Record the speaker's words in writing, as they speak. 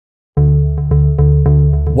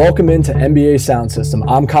Welcome into NBA Sound System.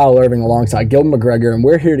 I'm Kyle Irving alongside Gilbert McGregor, and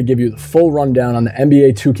we're here to give you the full rundown on the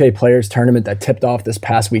NBA 2K Players Tournament that tipped off this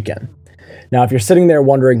past weekend. Now, if you're sitting there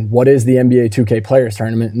wondering what is the NBA 2K Players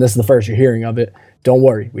Tournament, and this is the first you're hearing of it, don't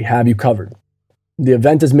worry, we have you covered. The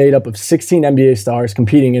event is made up of 16 NBA stars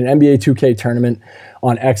competing in an NBA 2K tournament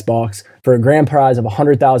on Xbox for a grand prize of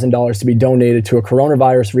 $100,000 to be donated to a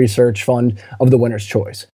coronavirus research fund of the winner's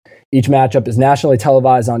choice. Each matchup is nationally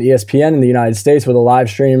televised on ESPN in the United States with a live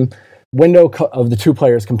stream window of the two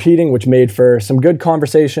players competing, which made for some good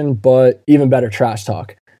conversation, but even better trash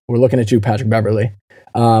talk. We're looking at you, Patrick Beverley.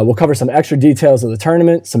 We'll cover some extra details of the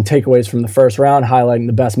tournament, some takeaways from the first round, highlighting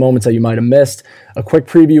the best moments that you might have missed, a quick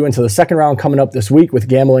preview into the second round coming up this week with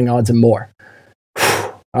gambling odds and more.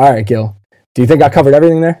 All right, Gil. Do you think I covered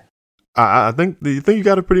everything there? I think you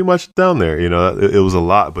got it pretty much down there. You know, it was a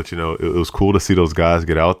lot, but, you know, it was cool to see those guys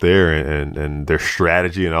get out there and their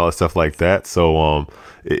strategy and all that stuff like that. So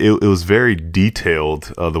it was very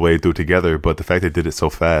detailed the way they threw it together, but the fact they did it so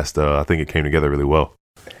fast, I think it came together really well.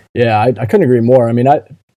 Yeah, I couldn't agree more. I mean,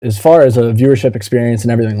 as far as a viewership experience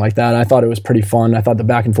and everything like that, I thought it was pretty fun. I thought the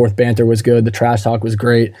back and forth banter was good. The trash talk was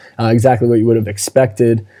great. Exactly what you would have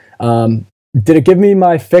expected. Did it give me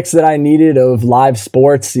my fix that I needed of live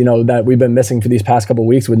sports, you know, that we've been missing for these past couple of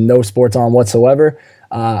weeks with no sports on whatsoever?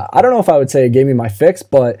 I don't know if I would say it gave me my fix,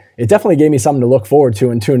 but it definitely gave me something to look forward to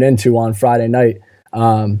and tune into on Friday night.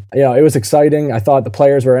 You know, it was exciting. I thought the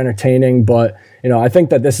players were entertaining, but, you know, I think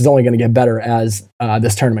that this is only going to get better as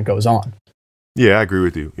this tournament goes on. Yeah, I agree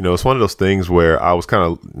with you. You know, it's one of those things where I was kind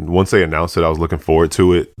of, once they announced it, I was looking forward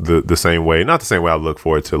to it the same way. Not the same way I look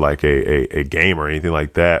forward to like a game or anything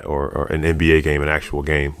like that, or an NBA game, an actual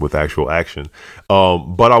game with actual action.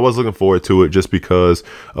 But I was looking forward to it just because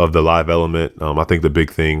of the live element. I think the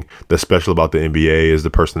big thing that's special about the NBA is the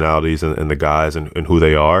personalities and the guys and who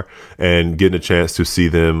they are, and getting a chance to see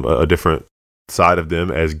them a different side of them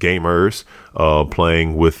as gamers,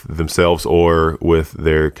 playing with themselves or with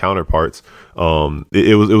their counterparts.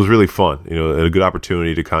 It was really fun, you know, and a good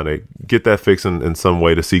opportunity to kind of get that fix in some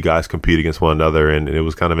way, to see guys compete against one another, and it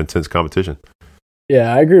was kind of intense competition.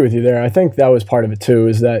 Yeah, I agree with you there. I think that was part of it too,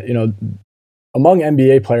 is that, you know, among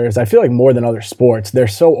NBA players, I feel like more than other sports, they're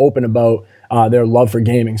so open about their love for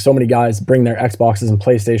gaming. So many guys bring their Xboxes and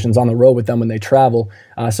PlayStations on the road with them when they travel.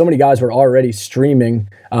 So many guys were already streaming,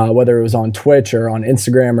 whether it was on Twitch or on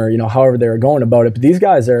Instagram or, you know, however they were going about it. But these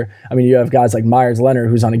guys are, I mean, you have guys like Myers Leonard,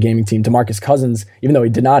 who's on a gaming team. DeMarcus Cousins, even though he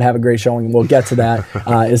did not have a great showing, and we'll get to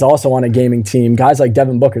that, is also on a gaming team. Guys like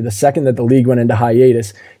Devin Booker, the second that the league went into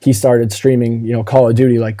hiatus, he started streaming, you know, Call of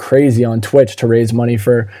Duty like crazy on Twitch to raise money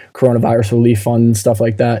for coronavirus relief fund and stuff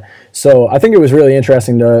like that. So I think it was really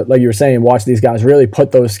interesting to, like you were saying, watch these guys really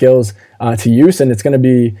put those skills to use. And it's going to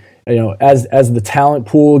be, you know, as the talent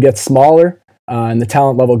pool gets smaller and the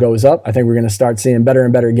talent level goes up, I think we're going to start seeing better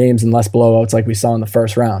and better games and less blowouts like we saw in the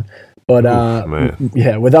first round. But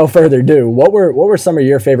yeah, without further ado, what were some of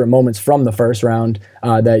your favorite moments from the first round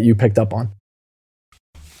that you picked up on?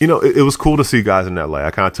 You know, it was cool to see guys in that light.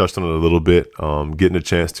 I kind of touched on it a little bit, getting a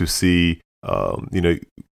chance to see, you know,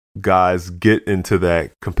 guys get into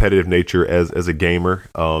that competitive nature as a gamer.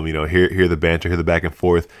 You know, hear the banter, hear the back and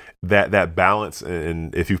forth, that balance.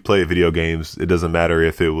 And if you've played video games, it doesn't matter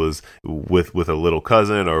if it was with a little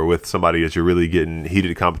cousin or with somebody that you're really getting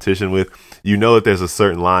heated competition with. You know that there's a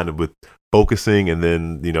certain line with focusing and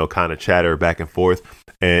then, you know, kind of chatter back and forth.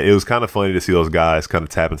 And it was kind of funny to see those guys kind of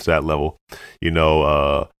tap into that level. You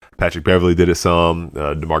know, Patrick Beverley did it some,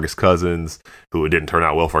 DeMarcus Cousins, who it didn't turn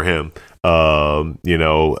out well for him. You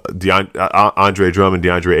know, Andre Drummond,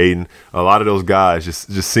 DeAndre Ayton, a lot of those guys, just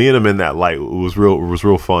seeing them in that light was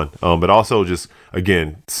real fun. But also just,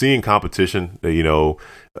 again, seeing competition, you know,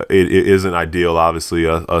 it isn't ideal, obviously,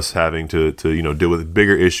 us having to, you know, deal with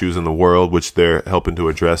bigger issues in the world, which they're helping to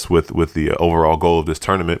address with the overall goal of this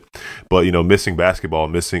tournament. But, you know, missing basketball,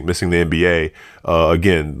 missing the NBA,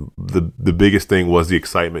 again, the biggest thing was the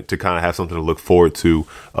excitement to kind of have something to look forward to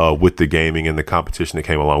with the gaming and the competition that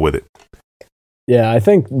came along with it. Yeah, I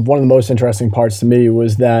think one of the most interesting parts to me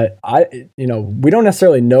was that we don't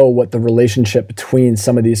necessarily know what the relationship between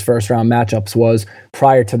some of these first round matchups was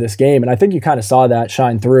prior to this game. And I think you kind of saw that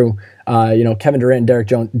shine through, you know, Kevin Durant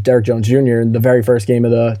and Derek Jones Jr. in the very first game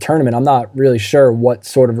of the tournament. I'm not really sure what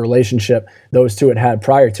sort of relationship those two had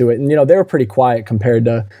prior to it. And, you know, they were pretty quiet compared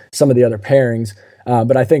to some of the other pairings.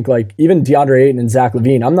 But I think like even DeAndre Ayton and Zach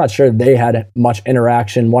LaVine, I'm not sure they had much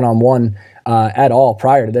interaction one-on-one at all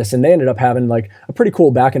prior to this. And they ended up having like a pretty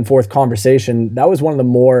cool back and forth conversation. That was one of the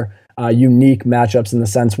more unique matchups in the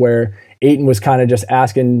sense where Ayton was kind of just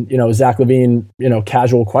asking, Zach LaVine,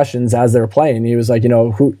 casual questions as they were playing. He was like,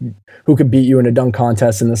 who could beat you in a dunk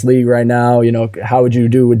contest in this league right now? How would you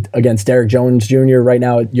do against Derrick Jones Jr. right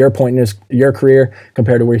now at your point in your career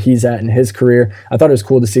compared to where he's at in his career? I thought it was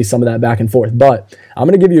cool to see some of that back and forth. But I'm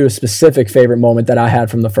going to give you a specific favorite moment that I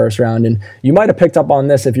had from the first round. And you might have picked up on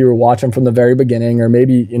this if you were watching from the very beginning, or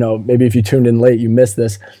maybe if you tuned in late, you missed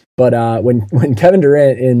this. But when Kevin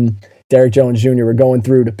Durant and Derrick Jones Jr. were going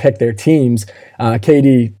through to pick their teams,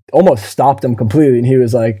 KD almost stopped him completely. And he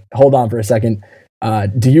was like, hold on for a second.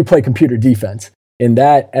 Do you play computer defense? And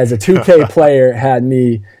that, as a 2K player, had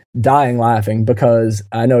me dying laughing, because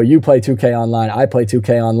I know you play 2K online, I play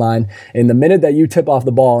 2K online. And the minute that you tip off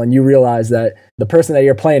the ball and you realize that the person that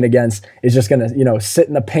you're playing against is just going to, sit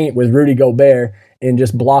in the paint with Rudy Gobert and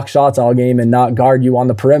just block shots all game and not guard you on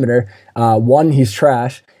the perimeter, one, he's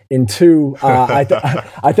trash. And two, I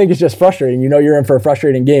think it's just frustrating. You're in for a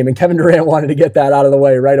frustrating game. And Kevin Durant wanted to get that out of the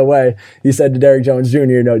way right away. He said to Derrick Jones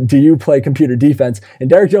Jr., do you play computer defense? And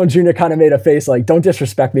Derrick Jones Jr. kind of made a face like, don't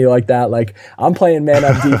disrespect me like that. Like, I'm playing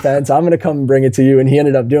man-up defense. I'm going to come and bring it to you. And he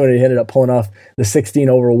ended up doing it. He ended up pulling off the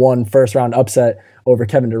 16-1 first-round upset over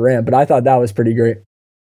Kevin Durant. But I thought that was pretty great.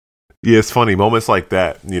 Yeah, it's funny. Moments like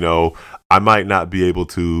that, I might not be able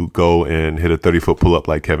to go and hit a 30-foot pull-up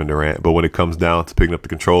like Kevin Durant, but when it comes down to picking up the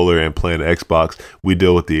controller and playing the Xbox, we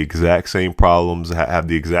deal with the exact same problems, have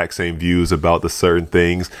the exact same views about the certain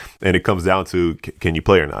things, and it comes down to, can you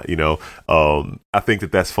play or not? I think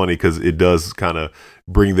that's funny because it does kind of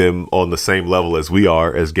bring them on the same level as we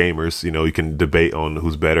are as gamers. You can debate on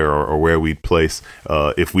who's better or where we'd place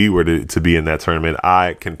if we were to be in that tournament.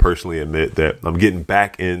 I can personally admit that I'm getting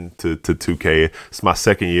back into 2K. It's my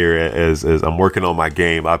second year as I'm working on my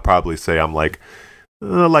game. I'd probably say I'm like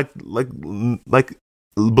a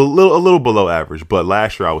little below average, but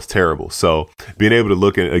last year I was terrible. So being able to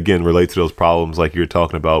look and again relate to those problems like you're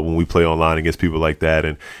talking about when we play online against people like that,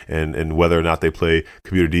 and whether or not they play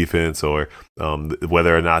computer defense or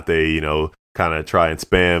whether or not they kind of try and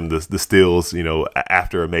spam the steals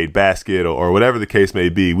after a made basket or whatever the case may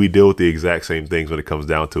be, we deal with the exact same things when it comes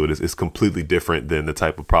down to it. It's completely different than the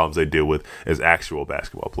type of problems they deal with as actual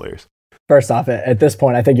basketball players. First off, at this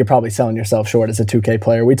point, I think you're probably selling yourself short as a 2K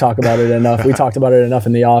player. We talk about it enough. We talked about it enough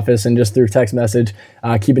in the office and just through text message,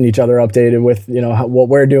 keeping each other updated with, what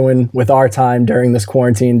we're doing with our time during this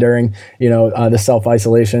quarantine, during, the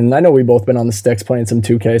self-isolation. I know we've both been on the sticks playing some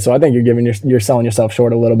 2K, so I think you're selling yourself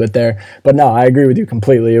short a little bit there. But no, I agree with you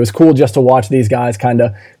completely. It was cool just to watch these guys kind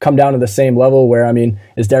of come down to the same level where,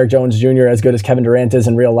 is Derrick Jones Jr. as good as Kevin Durant is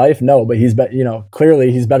in real life? No, but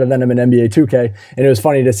clearly he's better than him in NBA 2K. And it was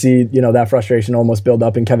funny to see, that frustration almost build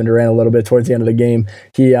up in Kevin Durant a little bit towards the end of the game.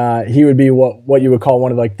 He would be what you would call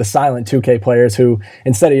one of like the silent 2K players who,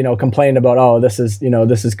 instead of complaining about, oh, this is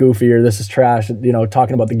goofy or this is trash,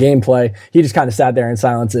 talking about the gameplay, he just kind of sat there in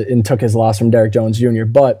silence and took his loss from Derrick Jones Jr.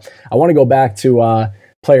 But I want to go back to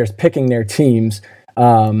players picking their teams.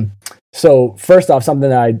 So first off,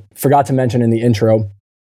 something that I forgot to mention in the intro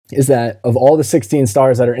is that of all the 16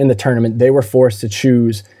 stars that are in the tournament, they were forced to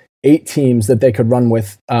choose 8 teams that they could run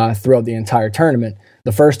with throughout the entire tournament.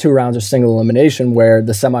 The first 2 rounds are single elimination, where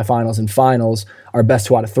the semifinals and finals are best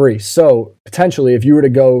 2 out of 3. So potentially, if you were to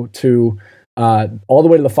go to all the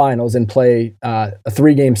way to the finals and play a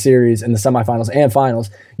 3-game series in the semifinals and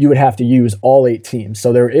finals, you would have to use all 8 teams.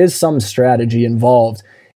 So there is some strategy involved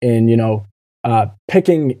in,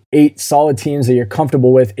 picking 8 solid teams that you're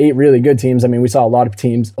comfortable with, 8 really good teams. We saw a lot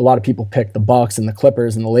of people pick the Bucks and the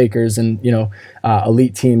Clippers and the Lakers and,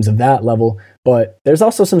 elite teams of that level. But there's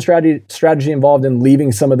also some strategy involved in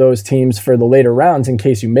leaving some of those teams for the later rounds in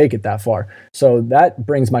case you make it that far. So that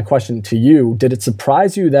brings my question to you. Did it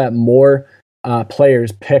surprise you that more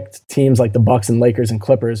players picked teams like the Bucks and Lakers and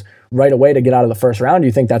Clippers right away to get out of the first round? Do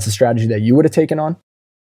you think that's a strategy that you would have taken on?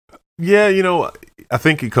 Yeah, I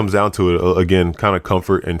think it comes down to it again, kind of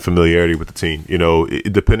comfort and familiarity with the team.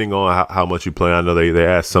 Depending on how much you play. I know they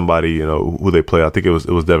asked somebody, who they play. I think it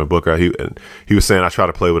was Devin Booker. He was saying I try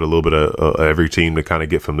to play with a little bit of every team to kind of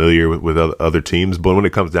get familiar with other teams. But when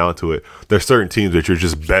it comes down to it, there's certain teams that you're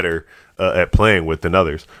just better at playing with than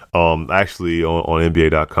others. Actually, on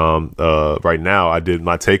NBA.com right now, I did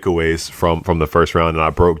my takeaways from the first round, and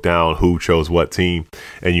I broke down who chose what team.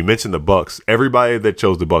 And you mentioned the Bucks. Everybody that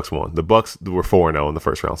chose the Bucks won. The Bucks were 4-0 in the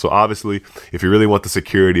first round. So obviously, if you really want the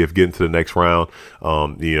security of getting to the next round,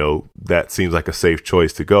 that seems like a safe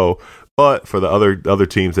choice to go. But for the other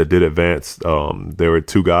teams that did advance, there were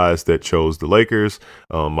 2 guys that chose the Lakers.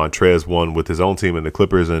 Montrez won with his own team in the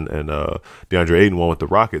Clippers, and DeAndre Ayton won with the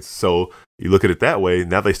Rockets. So, you look at it that way.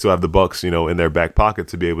 Now they still have the Bucks, in their back pocket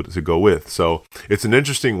to be able to go with. So it's an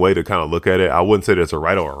interesting way to kind of look at it. I wouldn't say there's a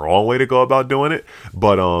right or a wrong way to go about doing it,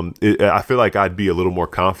 but I feel like I'd be a little more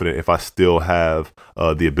confident if I still have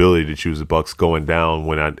the ability to choose the Bucks going down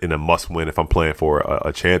in a must win if I'm playing for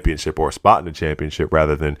a championship or a spot in the championship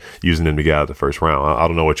rather than using them to get out of the first round. I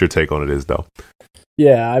don't know what your take on it is, though.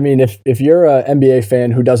 Yeah, I mean, if you're an NBA fan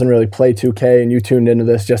who doesn't really play 2K and you tuned into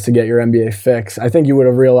this just to get your NBA fix, I think you would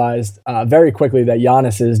have realized very quickly that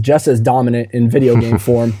Giannis is just as dominant in video game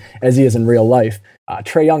form as he is in real life.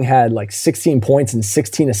 Trae Young had like 16 points and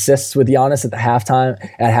 16 assists with Giannis at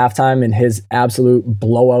halftime in his absolute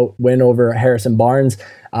blowout win over Harrison Barnes.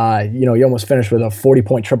 He almost finished with a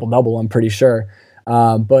 40-point triple-double, I'm pretty sure.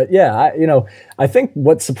 But yeah, I think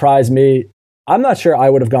what surprised me, I'm not sure I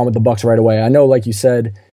would have gone with the Bucks right away. I know, like you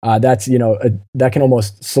said, that can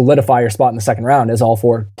almost solidify your spot in the second round as all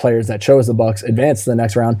four players that chose the Bucks advance to the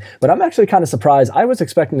next round. But I'm actually kind of surprised. I was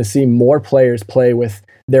expecting to see more players play with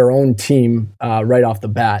their own team right off the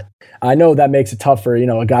bat. I know that makes it tough for,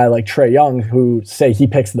 a guy like Trae Young who, say, he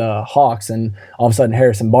picks the Hawks and all of a sudden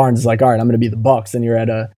Harrison Barnes is like, all right, I'm going to be the Bucks, and you're at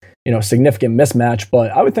a significant mismatch.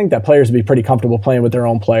 But I would think that players would be pretty comfortable playing with their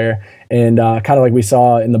own player. And kind of like we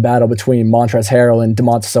saw in the battle between Montrezl Harrell and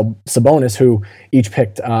Domantas Sabonis, who each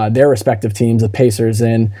picked their respective teams, the Pacers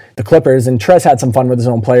and the Clippers. And Trez had some fun with his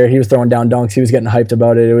own player. He was throwing down dunks. He was getting hyped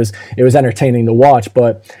about it. It was entertaining to watch.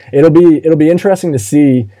 But it'll be interesting to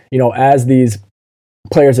see, as these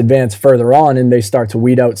players advance further on and they start to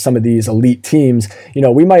weed out some of these elite teams,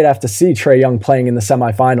 we might have to see Trae Young playing in the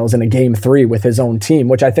semifinals in a game 3 with his own team,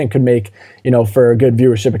 which I think could make, for a good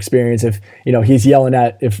viewership experience if, he's yelling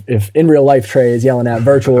at, if in real life Trae is yelling at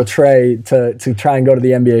virtual Trae to try and go to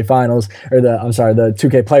the NBA finals or the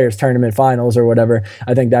 2K Players Tournament finals or whatever.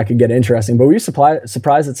 I think that could get interesting. But were you surprised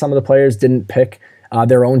that some of the players didn't pick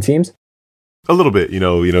their own teams? A little bit,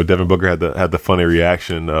 Devin Booker had the funny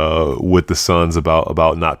reaction with the Suns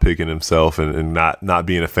about not picking himself and not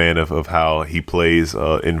being a fan of how he plays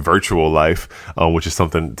in virtual life, which is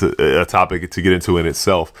a topic to get into in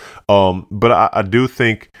itself. But I do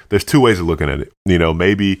think there's two ways of looking at it.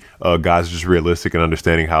 Maybe guys are just realistic and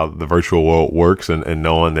understanding how the virtual world works and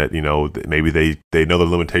knowing that, maybe they know the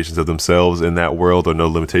limitations of themselves in that world or know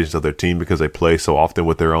the limitations of their team because they play so often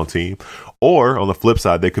with their own team. Or on the flip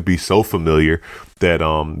side, they could be so familiar that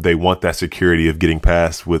they want that security of getting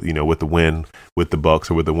past with the win with the Bucks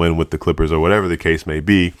or with the win with the Clippers or whatever the case may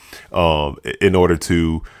be, in order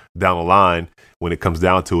to down the line when it comes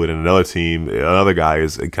down to it, and another guy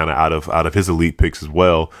is kind of out of his elite picks as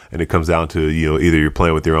well, and it comes down to either you're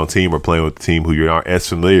playing with your own team or playing with the team who you aren't as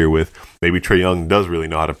familiar with. Maybe Trae Young does really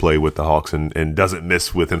know how to play with the Hawks and doesn't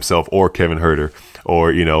miss with himself or Kevin Huerter.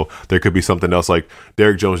 Or, there could be something else like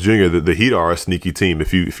Derrick Jones Jr. The Heat are a sneaky team.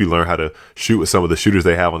 If you learn how to shoot with some of the shooters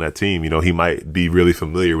they have on that team, he might be really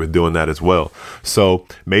familiar with doing that as well. So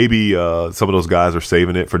maybe some of those guys are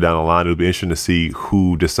saving it for down the line. It'll be interesting to see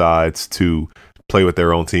who decides to play with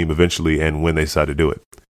their own team eventually and when they decide to do it.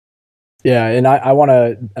 Yeah, and I want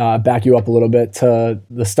to back you up a little bit to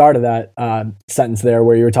the start of that sentence there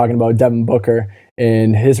where you were talking about Devin Booker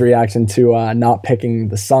and his reaction to not picking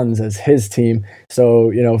the Suns as his team.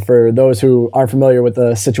 So, for those who aren't familiar with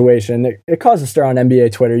the situation, it caused a stir on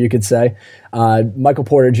NBA Twitter, you could say. Michael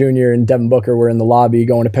Porter Jr. and Devin Booker were in the lobby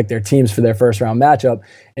going to pick their teams for their first round matchup.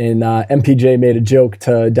 And MPJ made a joke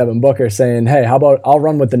to Devin Booker saying, hey, how about I'll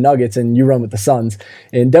run with the Nuggets and you run with the Suns?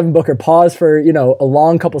 And Devin Booker paused for, a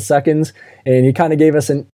long couple seconds, and he kind of gave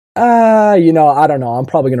us an, I don't know. I'm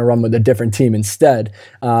probably going to run with a different team instead.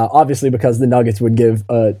 Obviously, because the Nuggets would give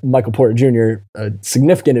Michael Porter Jr. a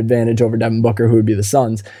significant advantage over Devin Booker, who would be the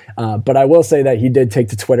Suns. But I will say that he did take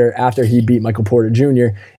to Twitter after he beat Michael Porter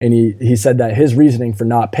Jr. and he said that his reasoning for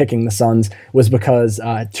not picking the Suns was because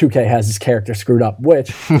 2K has his character screwed up,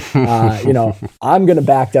 which, I'm going to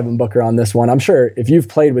back Devin Booker on this one. I'm sure if you've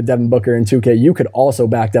played with Devin Booker in 2K, you could also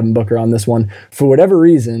back Devin Booker on this one. For whatever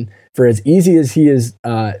reason, for as easy as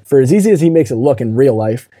he makes it look in real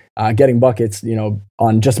life, getting buckets,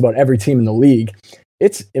 on just about every team in the league,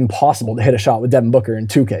 it's impossible to hit a shot with Devin Booker in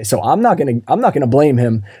 2K. So I'm not gonna blame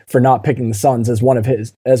him for not picking the Suns as one of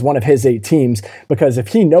his 8 teams, because if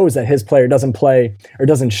he knows that his player doesn't play or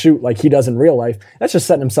doesn't shoot like he does in real life, that's just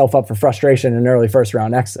setting himself up for frustration and an early first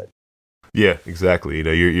round exit. Yeah, exactly.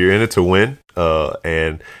 You're in it to win,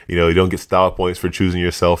 and you don't get style points for choosing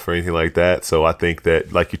yourself or anything like that. So I think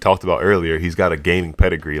that, like you talked about earlier, he's got a gaming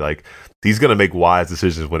pedigree. Like, he's gonna make wise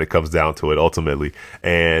decisions when it comes down to it, ultimately.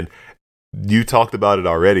 And you talked about it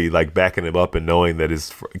already, like backing him up and knowing that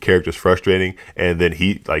his character's frustrating. And then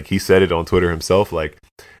he said it on Twitter himself, like,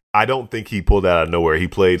 I don't think he pulled that out of nowhere. He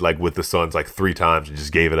played like with the Suns like 3 times and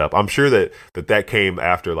just gave it up. I'm sure that came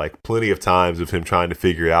after like plenty of times of him trying to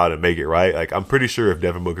figure it out and make it right. Like I'm pretty sure if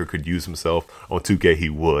Devin Booker could use himself on 2K, he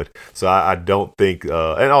would. So I don't think.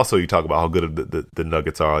 And also you talk about how good the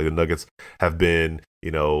Nuggets are. Like the Nuggets have been,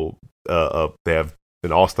 they have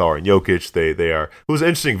an all-star in Jokic. They are, who's an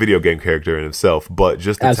interesting video game character in himself, but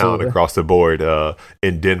just the talent across the board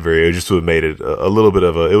in Denver, it just would have made it a little bit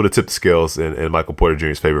of it would have tipped the scales in Michael Porter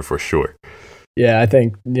Jr.'s favor for sure. Yeah, I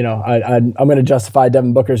think, I'm going to justify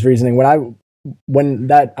Devin Booker's reasoning.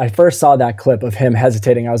 When I first saw that clip of him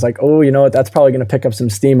hesitating, I was like, oh, you know what? That's probably going to pick up some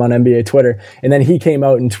steam on NBA Twitter. And then he came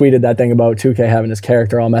out and tweeted that thing about 2K having his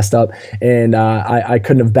character all messed up. And I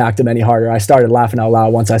couldn't have backed him any harder. I started laughing out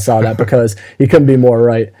loud once I saw that because he couldn't be more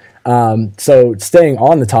right. So staying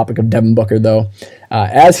on the topic of Devin Booker, though,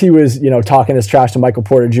 as he was, talking his trash to Michael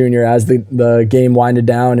Porter Jr. as the game winded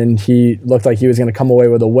down and he looked like he was going to come away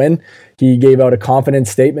with a win, he gave out a confident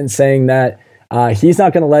statement saying that he's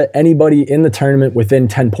not going to let anybody in the tournament within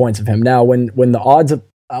 10 points of him. Now, when the odds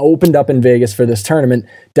opened up in Vegas for this tournament,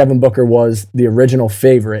 Devin Booker was the original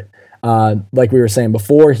favorite. Like we were saying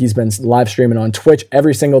before, he's been live streaming on Twitch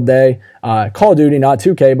every single day. Call of Duty, not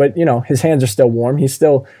 2K, but, his hands are still warm. He's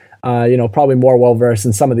still, probably more well-versed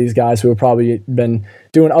than some of these guys who have probably been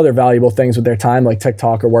doing other valuable things with their time, like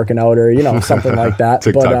TikTok or working out or, something like that.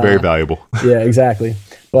 TikTok, very valuable. Yeah, exactly.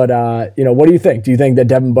 But, what do you think? Do you think that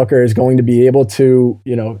Devin Booker is going to be able to,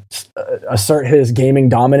 assert his gaming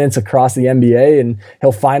dominance across the NBA and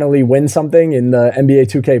he'll finally win something in the NBA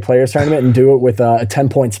 2K Players Tournament and do it with a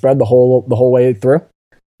 10-point spread the whole way through?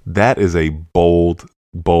 That is a bold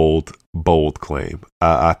claim.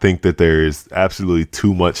 I think that there is absolutely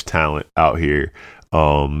too much talent out here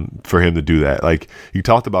for him to do that. Like you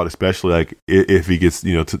talked about, especially like if he gets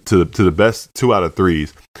to the best 2 out of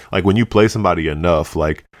 3s, like when you play somebody enough,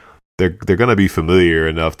 like they're gonna be familiar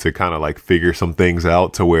enough to kind of like figure some things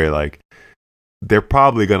out to where like they're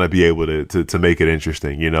probably going to be able to make it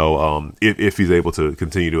interesting, if he's able to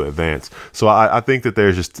continue to advance. So I think that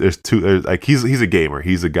there's he's a gamer.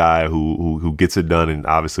 He's a guy who gets it done. And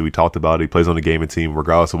obviously we talked about it. He plays on the gaming team,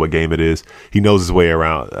 regardless of what game it is. He knows his way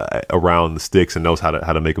around the sticks and knows how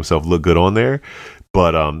to make himself look good on there.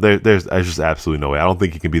 But there's just absolutely no way. I don't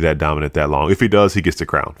think he can be that dominant that long. If he does, he gets the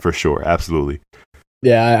crown for sure. Absolutely.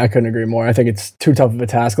 Yeah, I couldn't agree more. I think it's too tough of a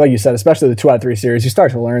task. Like you said, especially the 2 out of 3 series, you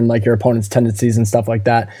start to learn like your opponent's tendencies and stuff like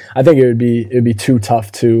that. I think it would be too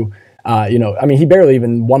tough to, he barely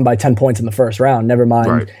even won by 10 points in the first round, never mind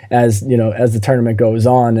right. as the tournament goes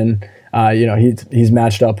on. And, he's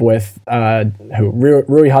matched up with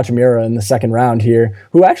Rui Hachimura in the second round here,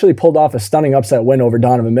 who actually pulled off a stunning upset win over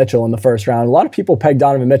Donovan Mitchell in the first round. A lot of people pegged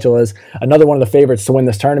Donovan Mitchell as another one of the favorites to win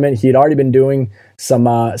this tournament. He had already been doing some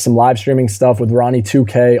live streaming stuff with Ronnie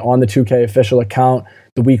 2K on the 2K official account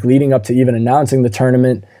the week leading up to even announcing the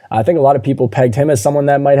tournament. I think a lot of people pegged him as someone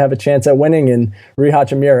that might have a chance at winning, and Rui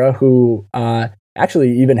Hachimura, who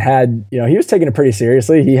actually even had, he was taking it pretty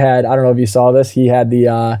seriously. He had, I don't know if you saw this, he had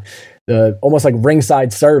the almost like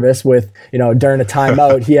ringside service with, during a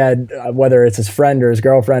timeout, he had, whether it's his friend or his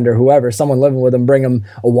girlfriend or whoever, someone living with him, bring him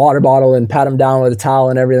a water bottle and pat him down with a towel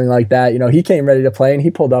and everything like that. He came ready to play and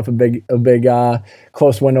he pulled off a big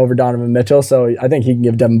close win over Donovan Mitchell. So I think he can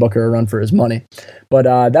give Devin Booker a run for his money. But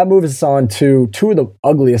that moves us on to 2 of the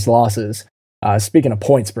ugliest losses. Speaking of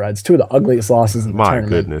point spreads, 2 of the ugliest losses in the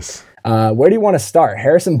tournament. My goodness. Where do you want to start?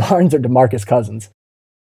 Harrison Barnes or DeMarcus Cousins?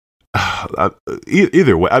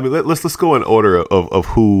 Either way, I mean, let's go in order of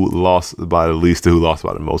who lost by the least to who lost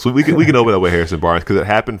by the most. We can open up with Harrison Barnes because it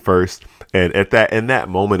happened first, and in that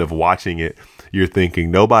moment of watching it, you're thinking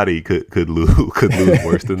nobody could lose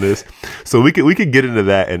worse than this. So we could get into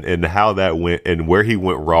that and how that went and where he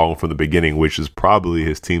went wrong from the beginning, which is probably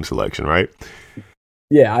his team selection, right?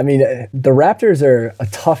 Yeah, I mean, the Raptors are a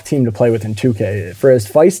tough team to play with in 2K. For as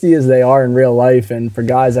feisty as they are in real life and for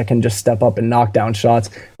guys that can just step up and knock down shots,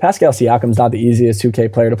 Pascal Siakam's not the easiest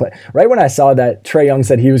 2K player to play. Right when I saw that Trae Young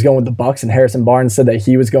said he was going with the Bucks and Harrison Barnes said that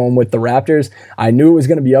he was going with the Raptors, I knew it was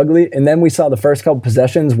going to be ugly. And then we saw the first couple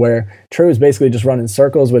possessions where Trae was basically just running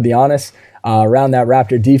circles with Giannis around that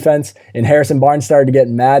Raptor defense, and Harrison Barnes started to get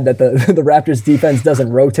mad that the Raptors defense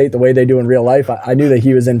doesn't rotate the way they do in real life. I knew that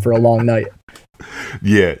he was in for a long night.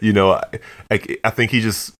 Yeah, I think he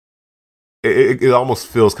just it almost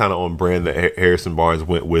feels kind of on brand that Harrison Barnes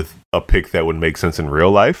went with a pick that would make sense in real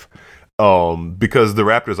life. Because the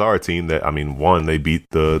Raptors are a team that, I mean, one, they beat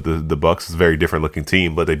the Bucks. It's a very different looking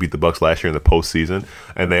team, but they beat the Bucks last year in the postseason,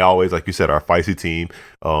 and they always, like you said, are a feisty team.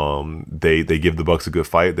 They give the Bucks a good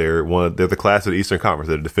fight. They're the class of the Eastern Conference.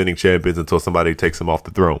 They're the defending champions until somebody takes them off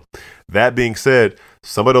the throne. That being said,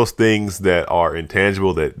 some of those things that are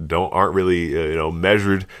intangible, that aren't really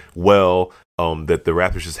measured well, that the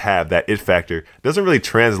Raptors just have, that it factor doesn't really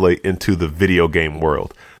translate into the video game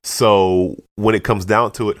world. So when it comes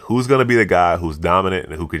down to it, who's going to be the guy who's dominant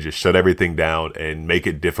and who could just shut everything down and make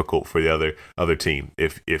it difficult for the other team?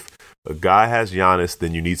 If a guy has Giannis,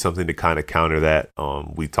 then you need something to kind of counter that.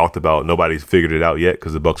 We talked about nobody's figured it out yet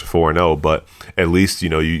because the Bucks are 4-0, but at least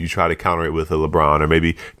you try to counter it with a LeBron, or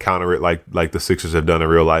maybe counter it like the Sixers have done in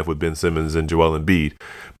real life with Ben Simmons and Joel Embiid.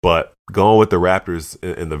 But going with the Raptors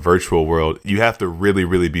in the virtual world, you have to really,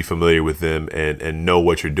 really be familiar with them and know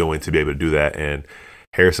what you're doing to be able to do that. And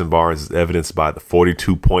Harrison Barnes, is evidenced by the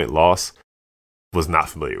 42-point loss, was not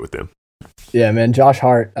familiar with them. Yeah, man. Josh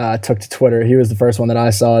Hart took to Twitter. He was the first one that I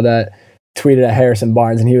saw that tweeted at Harrison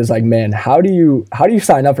Barnes, and he was like, "Man, how do you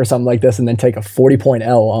sign up for something like this and then take a 40-point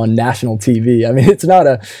L on national TV? I mean, it's not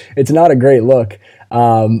a great look."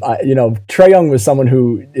 Trae Young was someone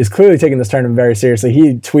who is clearly taking this tournament very seriously.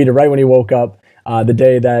 He tweeted right when he woke up the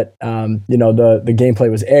day that the gameplay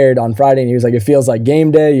was aired on Friday, and he was like, "It feels like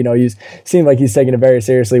game day." He's seemed like he's taking it very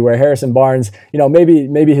seriously. Where Harrison Barnes,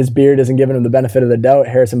 maybe his beard isn't giving him the benefit of the doubt.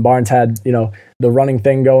 Harrison Barnes had the running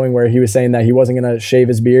thing going where he was saying that he wasn't going to shave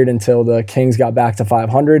his beard until the Kings got back to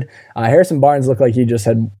 500. Harrison Barnes looked like he just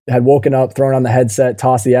had woken up, thrown on the headset,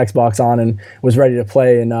 tossed the Xbox on, and was ready to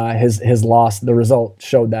play. And his loss, the result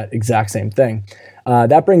showed that exact same thing.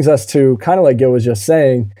 That brings us to kind of like Gil was just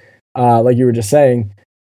saying. Like you were just saying,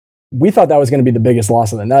 we thought that was going to be the biggest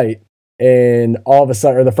loss of the night, and all of a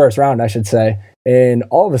sudden, or the first round, I should say, and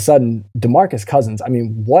all of a sudden, DeMarcus Cousins. I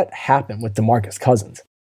mean, what happened with DeMarcus Cousins?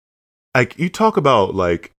 Like, you talk about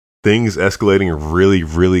like things escalating really,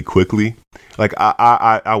 really quickly. Like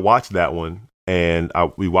I watched that one, and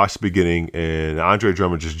we watched the beginning, and Andre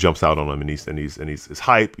Drummond just jumps out on him, and he's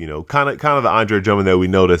hype, kind of the Andre Drummond that we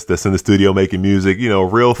noticed that's in the studio making music,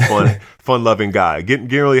 real fun, fun-loving guy, getting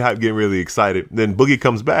really hyped, getting really excited. Then Boogie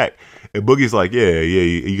comes back, and Boogie's like, yeah,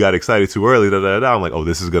 you got excited too early. Da, da, da. I'm like, oh,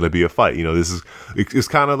 this is gonna be a fight. It's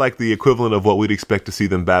kind of like the equivalent of what we'd expect to see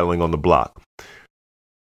them battling on the block.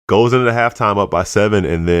 Goes into the halftime up by 7,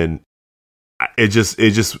 and then it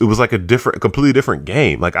was like a completely different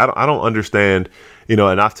game. Like I don't understand,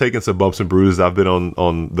 and I've taken some bumps and bruises. I've been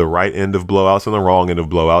on the right end of blowouts and the wrong end of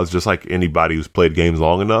blowouts, just like anybody who's played games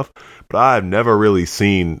long enough. But I've never really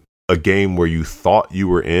seen a game where you thought you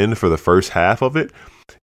were in for the first half of it,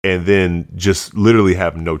 and then just literally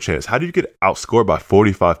have no chance. How do you get outscored by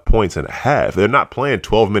 45 points in a half? They're not playing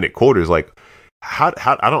 12-minute quarters. Like how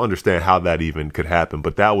I don't understand how that even could happen.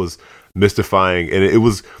 But that was mystifying, and it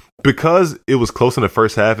was. Because it was close in the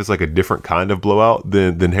first half, it's like a different kind of blowout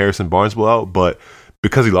than Harrison Barnes blowout. But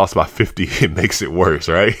because he lost by 50, it makes it worse,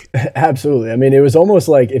 right? Absolutely. I mean, it was almost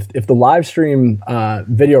like if the live stream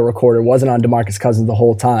video recorder wasn't on DeMarcus Cousins the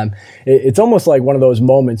whole time, it's almost like one of those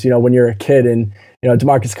moments, when you're a kid and,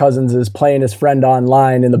 DeMarcus Cousins is playing his friend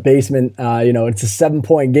online in the basement. It's a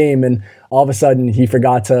 7-point game, and all of a sudden he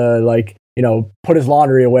forgot to put his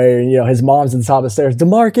laundry away, and his mom's at the top of the stairs,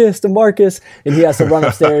 DeMarcus, and he has to run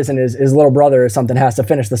upstairs, and his little brother or something has to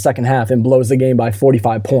finish the second half and blows the game by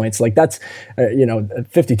 45 points. Like that's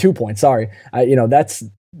 52 points. Sorry, that's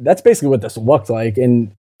basically what this looked like.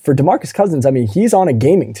 And for DeMarcus Cousins, I mean, he's on a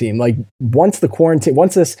gaming team. Like once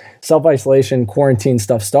this self-isolation quarantine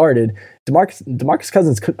stuff started, DeMarcus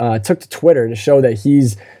Cousins took to Twitter to show that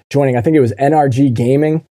he's joining. I think it was NRG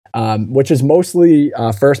Gaming. Which is mostly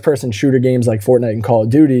first-person shooter games like Fortnite and Call of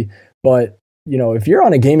Duty. But, if you're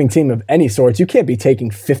on a gaming team of any sorts, you can't be taking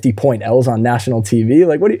 50-point L's on national TV.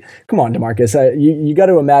 Like, come on, DeMarcus. You got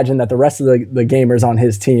to imagine that the rest of the gamers on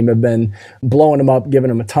his team have been blowing him up,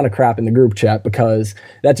 giving him a ton of crap in the group chat, because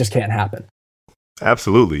that just can't happen.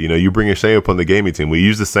 Absolutely. You bring your shame upon the gaming team. We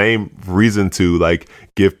use the same reason to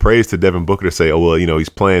give praise to Devin Booker to say, oh, well, he's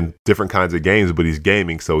playing different kinds of games, but he's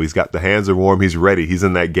gaming. So he's got the hands are warm. He's ready. He's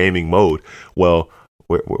in that gaming mode. Well,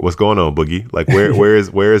 what's going on, Boogie? Like, where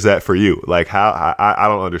is that for you? Like, how I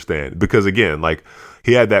don't understand, because again,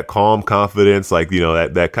 he had that calm confidence,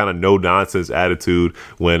 that kind of no nonsense attitude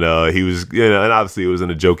when he was, and obviously it was in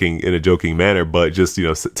a joking manner, but just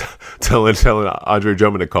telling Andre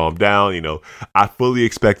Drummond to calm down. I fully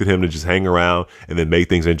expected him to just hang around and then make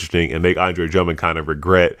things interesting and make Andre Drummond kind of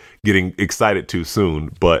regret getting excited too soon.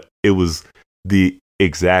 But it was the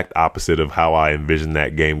exact opposite of how I envisioned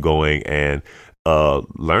that game going, and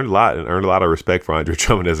learned a lot and earned a lot of respect for Andre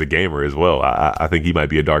Drummond as a gamer as well. I think he might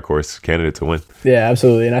be a dark horse candidate to win. Yeah,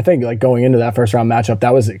 absolutely. And I think like going into that first round matchup,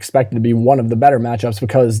 that was expected to be one of the better matchups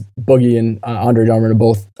because Boogie and Andre Drummond are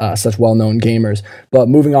both such well-known gamers. But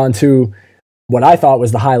moving on to what I thought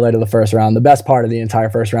was the highlight of the first round, the best part of the entire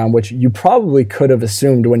first round, which you probably could have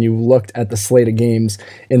assumed when you looked at the slate of games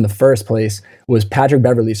in the first place, was Patrick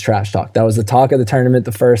Beverley's trash talk. That was the talk of the tournament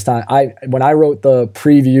the first time. When I wrote the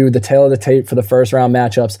preview, the tail of the tape for the first round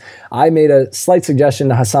matchups, I made a slight suggestion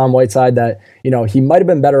to Hassan Whiteside that, he might have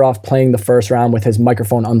been better off playing the first round with his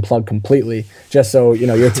microphone unplugged completely, just so,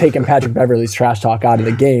 you're taking Patrick Beverley's trash talk out of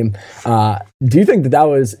the game. Do you think that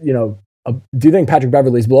was, do you think Patrick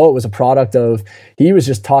Beverley's blowout was a product of he was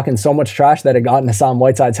just talking so much trash that it got in Hassan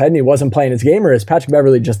Whiteside's head and he wasn't playing his game, or is Patrick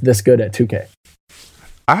Beverley just this good at 2K?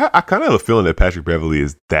 I kind of have a feeling that Patrick Beverley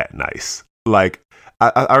is that nice. Like,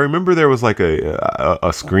 I remember there was like a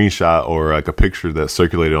screenshot or like a picture that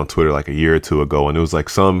circulated on Twitter like a year or two ago, and it was like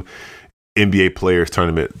some NBA players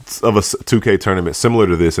tournament of a 2K tournament similar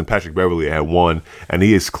to this, and Patrick Beverley had won, and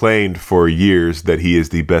he has claimed for years that he is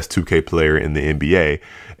the best 2K player in the NBA.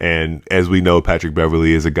 And as we know, Patrick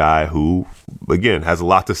Beverley is a guy who, again, has a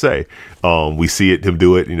lot to say. We see him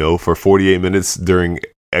do it, for 48 minutes during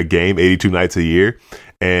a game, 82 nights a year.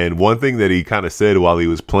 And one thing that he kind of said while he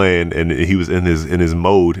was playing, and he was in his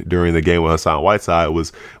mode during the game with Hassan Whiteside,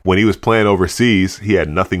 was when he was playing overseas, he had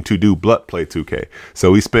nothing to do but play 2K.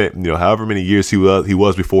 So he spent, however many years he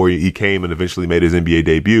was before he came and eventually made his NBA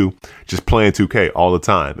debut, just playing 2K all the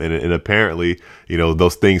time. And apparently,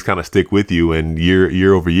 those things kind of stick with you. And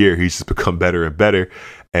year over year, he's just become better and better.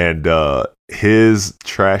 And his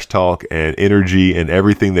trash talk and energy and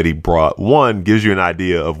everything that he brought, one, gives you an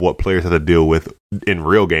idea of what players have to deal with in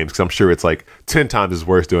real games, because I'm sure it's like 10 times as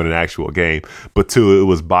worse doing an actual game. But two, it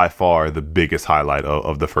was by far the biggest highlight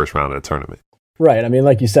of the first round of the tournament. Right. I mean,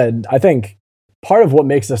 like you said, I think part of what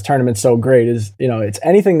makes this tournament so great is, it's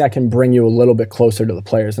anything that can bring you a little bit closer to the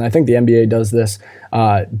players. And I think the NBA does this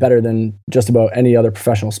better than just about any other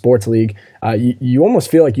professional sports league. You almost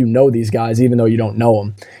feel like you know these guys, even though you don't know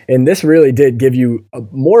them. And this really did give you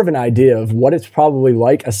more of an idea of what it's probably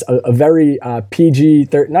like, a very not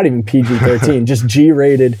even PG-13, just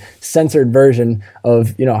G-rated, censored version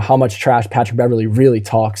of, how much trash Patrick Beverley really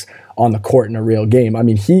talks on the court in a real game. I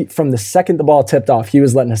mean, from the second the ball tipped off, he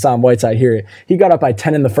was letting Hassan Whiteside hear it. He got up by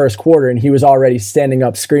 10 in the first quarter, and he was already standing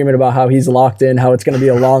up screaming about how he's locked in, how it's going to be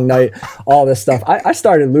a long night, all this stuff. I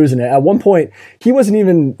started losing it. At one point, he wasn't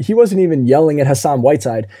even yelling at Hassan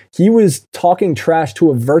Whiteside. He was talking trash to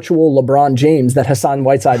a virtual LeBron James that Hassan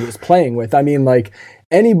Whiteside was playing with. I mean, like,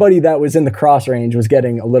 anybody that was in the cross range was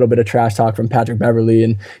getting a little bit of trash talk from Patrick Beverley,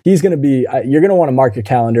 and he's going to be, you're going to want to mark your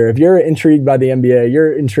calendar. If you're intrigued by the NBA,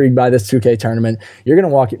 you're intrigued by this 2K tournament, you're going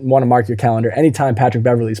to want to mark your calendar anytime Patrick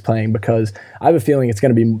Beverley's playing, because I have a feeling it's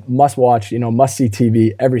going to be must watch, must see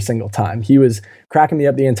TV every single time. He was cracking me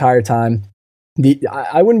up the entire time.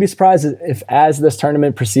 I wouldn't be surprised if as this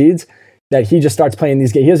tournament proceeds, that he just starts playing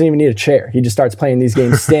these games. He doesn't even need a chair. He just starts playing these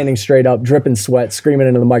games standing straight up, dripping sweat, screaming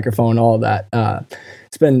into the microphone, all of that.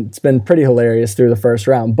 It's been pretty hilarious through the first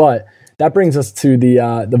round. But that brings us to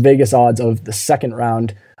the Vegas odds of the second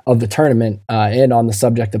round of the tournament. And on the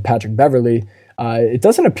subject of Patrick Beverley, it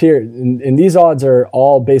doesn't appear, and these odds are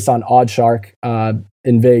all based on OddsShark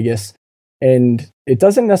in Vegas. And it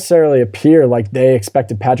doesn't necessarily appear like they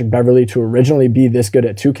expected Patrick Beverley to originally be this good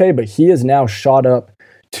at 2K, but he is now shot up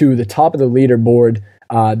to the top of the leaderboard,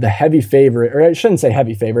 the heavy favorite, or I shouldn't say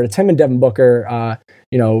heavy favorite. It's him and Devin Booker,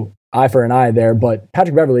 eye for an eye there. But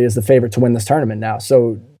Patrick Beverley is the favorite to win this tournament now.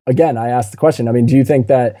 So again, I asked the question. I mean, do you think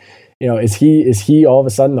that is he all of a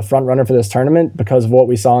sudden the front runner for this tournament because of what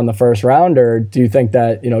we saw in the first round, or do you think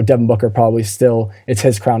that Devin Booker probably still it's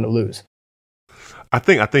his crown to lose? I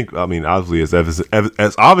think. I mean, obviously,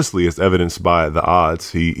 as obviously as evidenced by the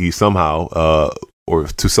odds, he somehow. Or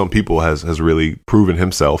to some people has really proven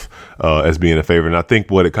himself as being a favorite. And I think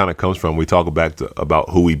what it kind of comes from, we talk about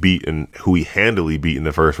who he beat and who he handily beat in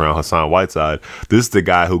the first round, Hassan Whiteside. This is the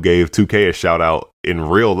guy who gave 2K a shout out in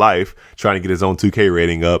real life, trying to get his own 2K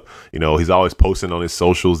rating up. He's always posting on his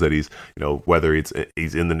socials that he's, whether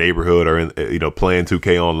he's in the neighborhood or in, playing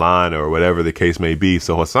 2K online or whatever the case may be.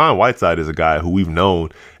 So Hassan Whiteside is a guy who we've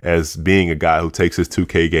known as being a guy who takes his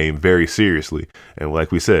 2K game very seriously. And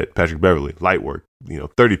like we said, Patrick Beverley, light work,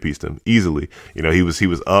 30-pieced him easily. He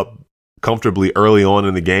was up comfortably early on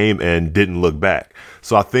in the game and didn't look back.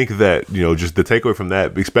 So I think that, just the takeaway from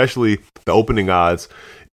that, especially the opening odds,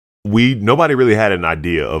 nobody really had an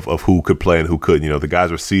idea of who could play and who couldn't. The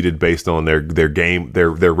guys were seeded based on their game,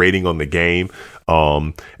 their rating on the game.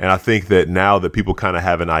 And I think that now that people kind of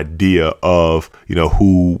have an idea of,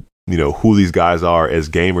 who these guys are as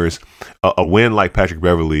gamers, a win like Patrick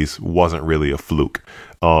Beverley's wasn't really a fluke.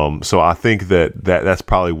 So I think that's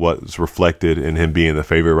probably what's reflected in him being the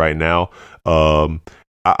favorite right now.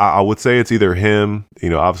 I would say it's either him,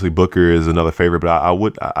 obviously Booker is another favorite, but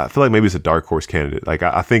I feel like maybe it's a dark horse candidate. Like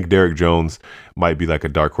I think Derrick Jones might be like a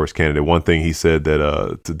dark horse candidate. One thing he said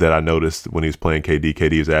that I noticed when he was playing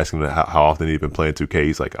KD was asking him how often he'd been playing 2K.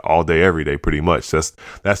 He's like all day, every day, pretty much. That's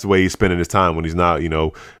the way he's spending his time when he's not,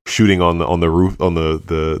 shooting on the roof, on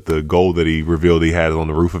the goal that he revealed he had on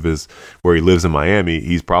the roof of where he lives in Miami.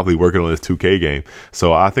 He's probably working on his 2K game.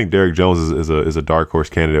 So I think Derrick Jones is a dark horse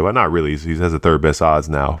candidate. Well, not really. He has the third best odds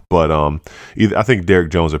now, but I think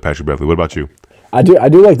Derrick Jones or Patrick Beverley. What about you? I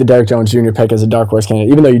do like the Derrick Jones Jr. pick as a dark horse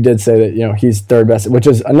candidate, even though you did say that he's third best, which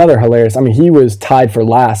is another hilarious. I mean, he was tied for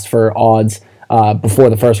last for odds before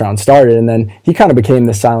the first round started, and then he kind of became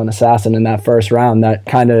the silent assassin in that first round. That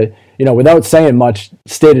kind of without saying much,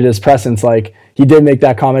 stated his presence. Like he did make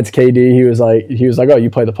that comment to KD. He was like, oh, you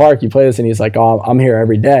play the park, you play this, and he's like, oh, I'm here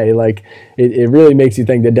every day. Like it really makes you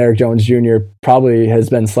think that Derrick Jones Jr. probably has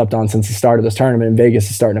been slept on since the start of this tournament, and Vegas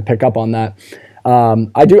is starting to pick up on that.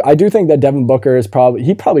 I do think that Devin Booker is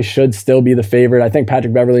probably should still be the favorite. I think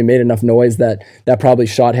Patrick Beverley made enough noise that probably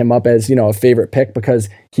shot him up as a favorite pick, because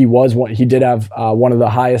he did have one of the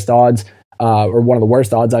highest odds, or one of the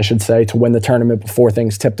worst odds, I should say, to win the tournament before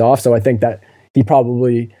things tipped off. So I think that he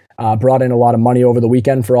probably brought in a lot of money over the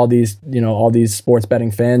weekend for all these sports betting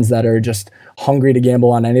fans that are just hungry to gamble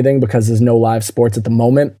on anything because there's no live sports at the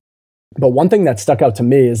moment. But one thing that stuck out to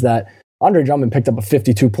me is that Andre Drummond picked up a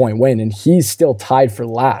 52-point win, and he's still tied for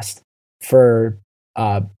last for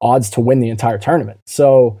odds to win the entire tournament.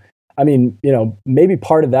 So, I mean, maybe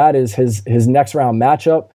part of that is his next round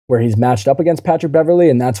matchup where he's matched up against Patrick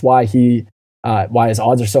Beverley, and that's why why his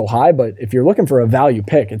odds are so high. But if you're looking for a value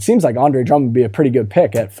pick, it seems like Andre Drummond would be a pretty good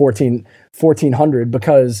pick at 1,400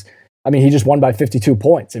 because, I mean, he just won by 52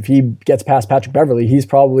 points. If he gets past Patrick Beverley, he's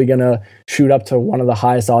probably going to shoot up to one of the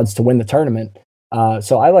highest odds to win the tournament.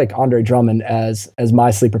 So I like Andre Drummond as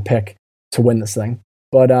my sleeper pick to win this thing.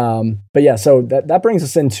 But yeah, so that brings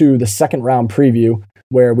us into the second round preview,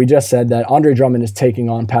 where we just said that Andre Drummond is taking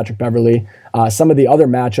on Patrick Beverley. Some of the other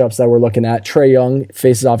matchups that we're looking at: Trae Young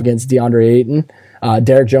faces off against DeAndre Ayton.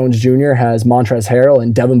 Derrick Jones Jr. has Montrezl Harrell,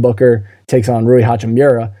 and Devin Booker takes on Rui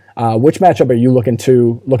Hachimura. Which matchup are you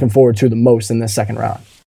looking forward to the most in this second round?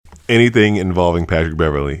 Anything involving Patrick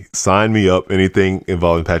Beverley. Sign me up. Anything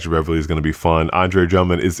involving Patrick Beverley is going to be fun. Andre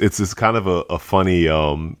Drummond it's kind of a funny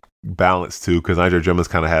balance too, because Andre Drummond's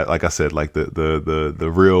kind of had, like I said, like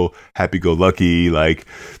the real happy-go-lucky, like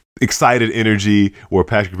excited energy, where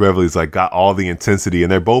Patrick Beverley's like got all the intensity,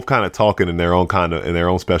 and they're both kind of talking in their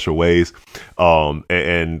own special ways.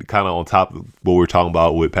 And kind of on top of what we were talking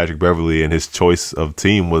about with Patrick Beverley and his choice of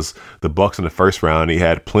team was the Bucks in the first round. He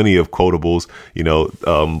had plenty of quotables,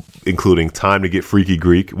 including time to get freaky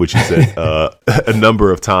Greek, which he said a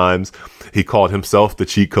number of times. He called himself the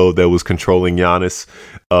cheat code that was controlling Giannis,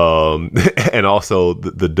 and also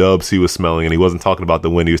the dubs he was smelling. And he wasn't talking about the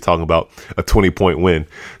win. He was talking about a 20-point win.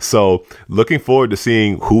 So looking forward to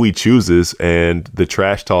seeing who he chooses and the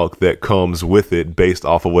trash talk that comes with it based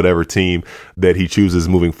off of whatever team that he chooses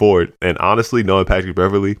moving forward. And honestly, knowing Patrick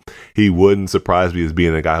Beverley, he wouldn't surprise me as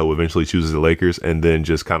being the guy who eventually chooses the Lakers and then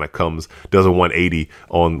just kind of does a 180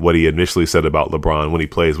 on what he initially said about LeBron when he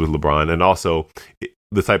plays with LeBron. And also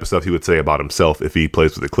the type of stuff he would say about himself if he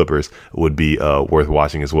plays with the Clippers would be worth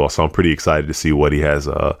watching as well. So I'm pretty excited to see what he has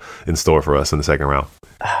in store for us in the second round.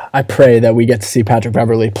 I pray that we get to see Patrick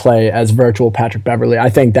Beverley play as virtual Patrick Beverley. I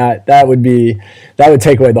think that would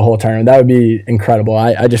take away the whole tournament. That would be incredible.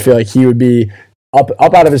 I just feel like he would be up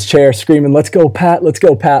out of his chair screaming, let's go Pat,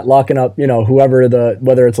 locking up, whether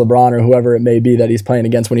it's LeBron or whoever it may be that he's playing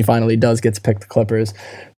against when he finally does get to pick the Clippers.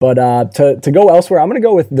 But to go elsewhere, I'm going to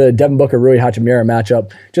go with the Devin Booker Rui Hachimura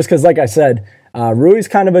matchup, just because, like I said, Rui's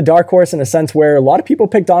kind of a dark horse in a sense where a lot of people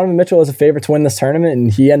picked Donovan Mitchell as a favorite to win this tournament,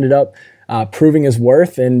 and he ended up proving his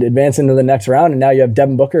worth and advancing to the next round. And now you have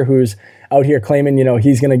Devin Booker, who's out here claiming,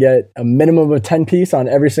 he's going to get a minimum of a 10-piece on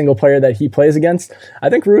every single player that he plays against. I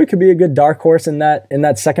think Rui could be a good dark horse in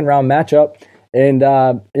that second round matchup. And,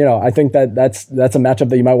 I think that's a matchup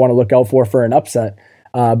that you might want to look out for an upset.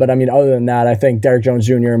 But I mean, other than that, I think Derrick Jones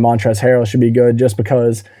Jr. and Montrezl Harrell should be good just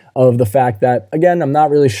because of the fact that, again, I'm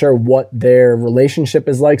not really sure what their relationship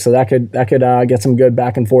is like. So that could get some good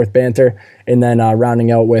back and forth banter. And then rounding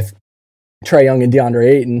out with Trae Young and DeAndre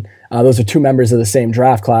Ayton. Those are two members of the same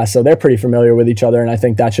draft class, so they're pretty familiar with each other, and I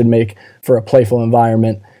think that should make for a playful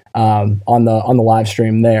environment on the live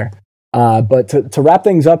stream there. But to wrap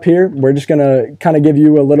things up here, we're just gonna kind of give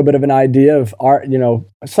you a little bit of an idea of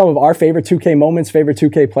some of our favorite 2K moments, favorite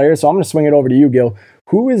 2K players. So I'm gonna swing it over to you, Gil.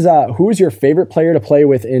 Who is your favorite player to play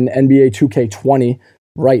with in NBA 2K20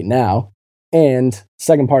 right now? And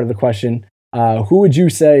second part of the question, who would you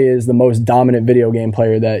say is the most dominant video game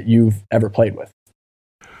player that you've ever played with?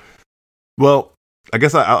 Well, I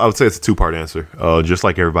guess I would say it's a two-part answer, just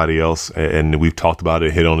like everybody else, and we've talked about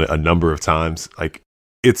it, hit on it a number of times. Like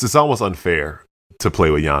it's almost unfair to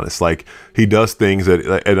play with Giannis. Like he does things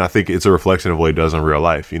that, and I think it's a reflection of what he does in real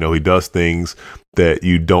life. You know, he does things that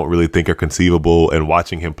you don't really think are conceivable, and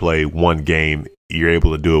watching him play one game, you're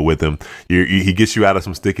able to do it with him. He gets you out of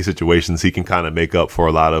some sticky situations. He can kind of make up for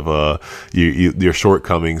a lot of your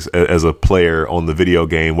shortcomings as a player on the video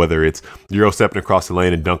game, whether it's Euro stepping across the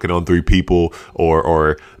lane and dunking on three people,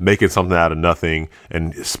 or making something out of nothing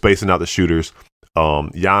and spacing out the shooters.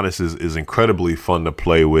 Giannis is incredibly fun to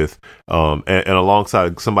play with, and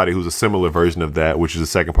alongside somebody who's a similar version of that, which is the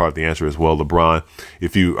second part of the answer as well, LeBron.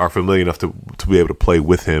 If you are familiar enough to be able to play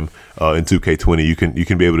with him in 2K20, you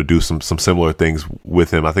can be able to do some similar things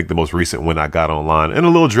with him. I think the most recent win I got online, and a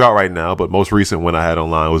little drought right now, but most recent win I had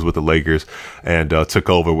online was with the Lakers, and took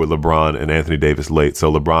over with LeBron and Anthony Davis late.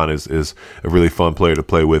 So LeBron is a really fun player to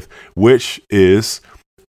play with, which is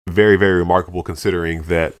very, very remarkable considering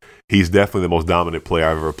that he's definitely the most dominant player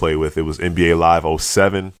I've ever played with. It was NBA Live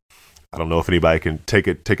 07. I don't know if anybody can take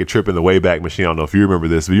a trip in the Wayback Machine. I don't know if you remember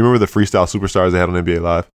this, but you remember the Freestyle Superstars they had on NBA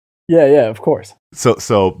Live? Yeah, of course. So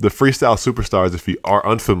the Freestyle Superstars, if you are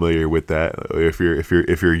unfamiliar with that, if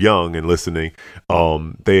you're young and listening,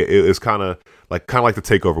 it's kind of like the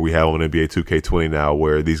takeover we have on NBA 2K20 now,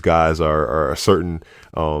 where these guys are a certain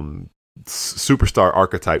superstar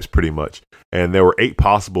archetypes pretty much. And there were 8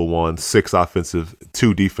 possible ones, 6 offensive,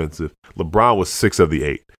 2 defensive. LeBron was 6 of the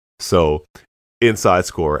 8. So inside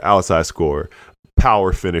scorer, outside scorer,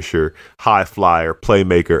 power finisher, high flyer,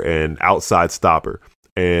 playmaker, and outside stopper.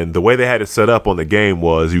 And the way they had it set up on the game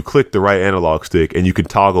was you click the right analog stick and you can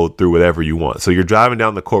toggle through whatever you want. So you're driving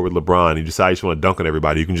down the court with LeBron and you decide you just want to dunk on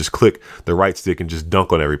everybody. You can just click the right stick and just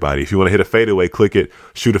dunk on everybody. If you want to hit a fadeaway, click it,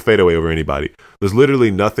 shoot a fadeaway over anybody. There's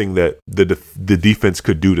literally nothing that the defense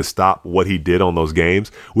could do to stop what he did on those games,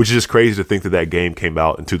 which is just crazy to think that game came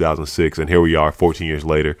out in 2006. And here we are 14 years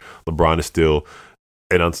later. LeBron is still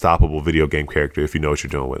an unstoppable video game character if you know what you're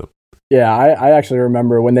doing with him. Yeah, I actually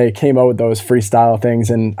remember when they came out with those freestyle things,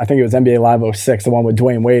 and I think it was NBA Live 06, the one with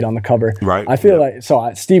Dwayne Wade on the cover. Right. I feel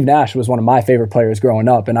like Steve Nash was one of my favorite players growing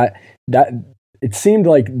up, and it seemed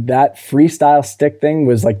like that freestyle stick thing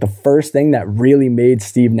was like the first thing that really made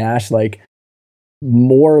Steve Nash like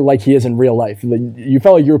more like he is in real life. You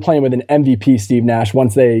felt like you were playing with an MVP Steve Nash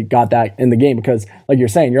once they got that in the game, because like you're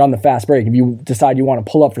saying, you're on the fast break. If you decide you want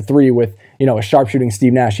to pull up for 3 with, a sharpshooting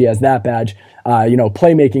Steve Nash, he has that badge.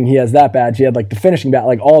 Playmaking, he has that badge. He had like the finishing badge,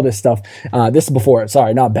 like all this stuff. This is before,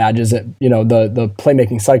 sorry, not badges, the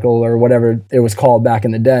playmaking cycle or whatever it was called back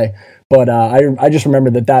in the day. But I just remember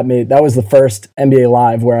that was the first NBA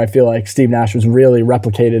Live where I feel like Steve Nash was really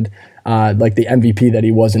replicated like the MVP that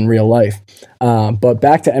he was in real life. But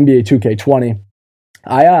back to NBA 2K20,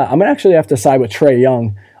 I'm gonna actually have to side with Trae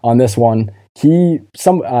Young on this one.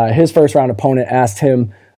 His first round opponent asked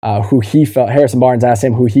him Harrison Barnes asked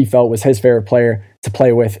him who he felt was his favorite player to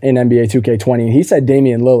play with in NBA 2K20, and he said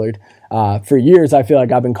Damian Lillard. For years, I feel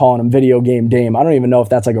like I've been calling him Video Game Dame. I don't even know if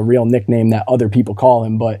that's like a real nickname that other people call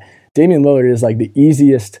him, but Damian Lillard is like the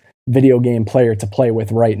easiest video game player to play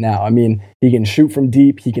with right now. I mean, he can shoot from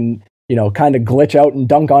deep. He can, kind of glitch out and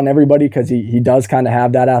dunk on everybody because he does kind of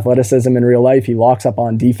have that athleticism in real life. He locks up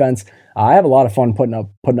on defense. I have a lot of fun putting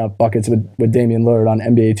up buckets with Damian Lillard on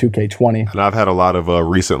NBA 2K20. And I've had a lot of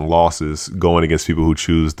recent losses going against people who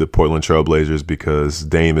choose the Portland Trailblazers because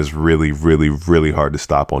Dame is really, really, really hard to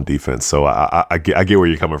stop on defense. So I get where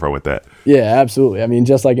you're coming from with that. Yeah, absolutely. I mean,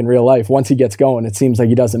 just like in real life, once he gets going, it seems like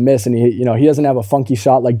he doesn't miss, and he doesn't have a funky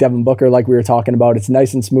shot like Devin Booker, like we were talking about. It's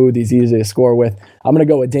nice and smooth. He's easy to score with. I'm going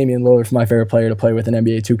to go with Damian Lillard for my favorite player to play with in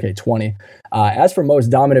NBA 2K20. As for most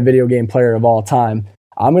dominant video game player of all time,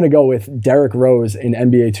 I'm going to go with Derrick Rose in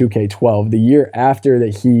NBA 2K12, the year after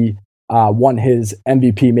that he won his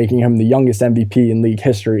MVP, making him the youngest MVP in league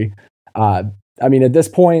history. At this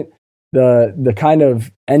point, the kind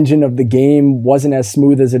of engine of the game wasn't as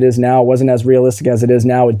smooth as it is now. It wasn't as realistic as it is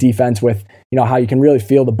now with defense, with, you know, how you can really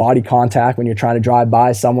feel the body contact when you're trying to drive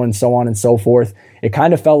by someone, so on and so forth. It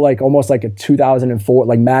kind of felt like almost like a 2004,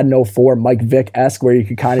 like Madden 04 Mike Vick-esque, where you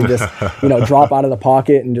could kind of just, you know, drop out of the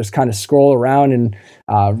pocket and just kind of scroll around and,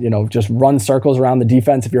 you know, just run circles around the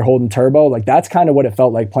defense if you're holding turbo. Like, that's kind of what it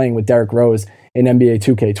felt like playing with Derrick Rose in NBA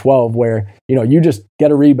 2K12, where, you know, you just get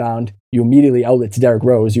a rebound, you immediately outlet to Derrick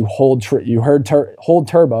Rose, you hold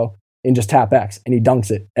turbo and just tap X, and he dunks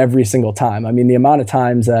it every single time. I mean, the amount of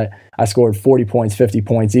times that I scored 40 points, 50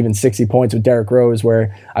 points, even 60 points with Derrick Rose,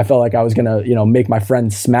 where I felt like I was gonna, you know, make my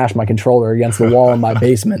friend smash my controller against the wall in my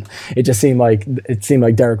basement. It seemed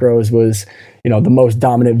like Derrick Rose was, you know, the most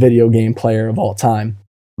dominant video game player of all time.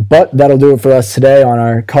 But that'll do it for us today on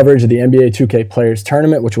our coverage of the NBA 2K Players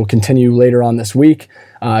Tournament, which will continue later on this week.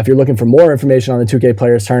 If you're looking for more information on the 2K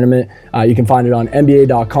Players Tournament, you can find it on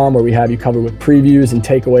NBA.com, where we have you covered with previews and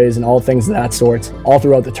takeaways and all things of that sort all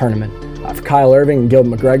throughout the tournament. For Kyle Irving and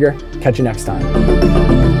Gilbert McGregor, catch you next time.